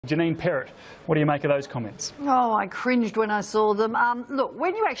Janine Perrott, what do you make of those comments? Oh, I cringed when I saw them. Look,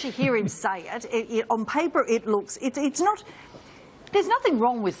 when you actually hear him say it, on paper it looks, it's not... There's nothing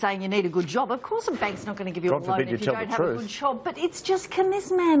wrong with saying you need a good job. Of course a bank's not going to give you a loan if you don't have a good job. But it's just, can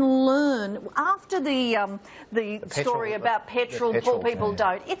this man learn? After the story about petrol, poor people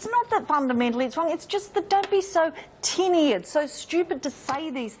don't. It's not that fundamentally it's wrong. It's just that don't be so tin-eared, so stupid to say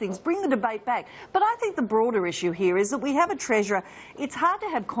these things. Bring the debate back. But I think the broader issue here is that we have a treasurer. It's hard to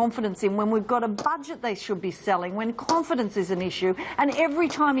have confidence in when we've got a budget they should be selling, when confidence is an issue. And every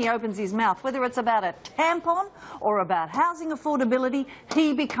time he opens his mouth, whether it's about a tampon or about housing affordability,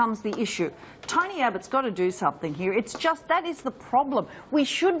 he becomes the issue. Tony Abbott's got to do something here. It's just that is the problem. We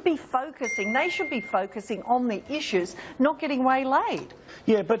should be focusing, they should be focusing on the issues, not getting waylaid.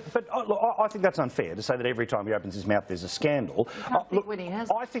 Yeah, but look, I think that's unfair to say that every time he opens his mouth there's a scandal. Look, when he has.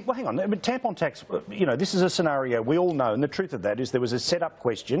 I think, well, hang on, but tampon tax, you know, this is a scenario we all know, and the truth of that is there was a set-up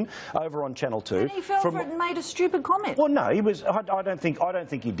question over on Channel 2. And he fell for it and made a stupid comment. Well, no, he was. I don't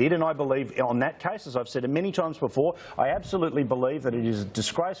think he did, and I believe on that case, as I've said it many times before, I absolutely believe that it is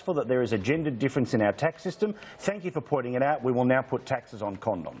disgraceful that there is a gendered difference in our tax system. Thank you for pointing it out. We will now put taxes on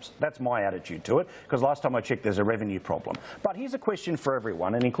condoms. That's my attitude to it, because last time I checked there's a revenue problem. But here's a question for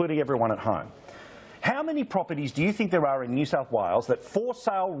everyone, and including everyone at home. How many properties do you think there are in New South Wales that for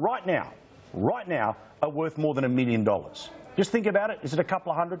sale right now, are worth more than $1 million? Just think about it. Is it a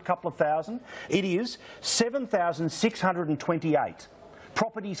couple of hundred, couple of thousand? It is 7,628.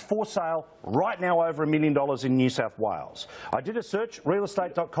 Properties for sale right now over $1 million in New South Wales. I did a search,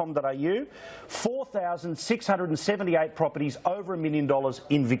 realestate.com.au, 4,678 properties over $1 million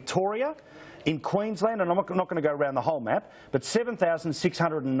in Victoria, in Queensland, and I'm not going to go around the whole map, but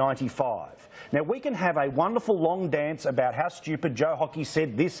 7,695. Now, we can have a wonderful long dance about how stupid Joe Hockey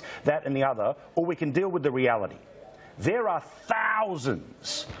said this, that and the other, or we can deal with the reality. There are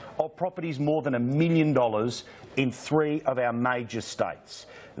thousands of properties more than $1 million in 3 of our major states.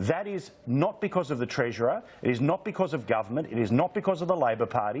 That is not because of the Treasurer, it is not because of government, it is not because of the Labor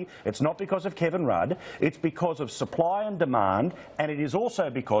Party, it's not because of Kevin Rudd, it's because of supply and demand, and it is also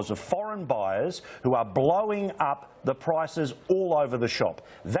because of foreign buyers who are blowing up the prices all over the shop.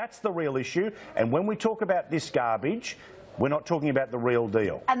 That's the real issue, and when we talk about this garbage, we're not talking about the real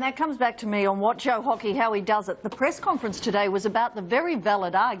deal. And that comes back to me on what Joe Hockey, how he does it. The press conference today was about the very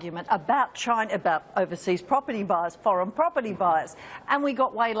valid argument about China, about overseas property buyers, foreign property buyers, and we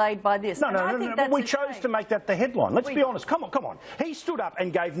got waylaid by this. No, we chose to make that the headline. Let's be honest. Come on. He stood up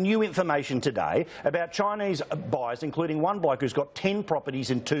and gave new information today about Chinese buyers, including one bloke who's got 10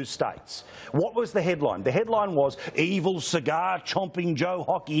 properties in 2 states. What was the headline? The headline was, evil cigar-chomping Joe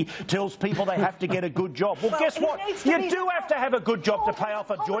Hockey tells people they have to get a good job. Well, guess what? You do have to have a good job to pay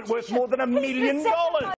off a joint worth more than $1 million.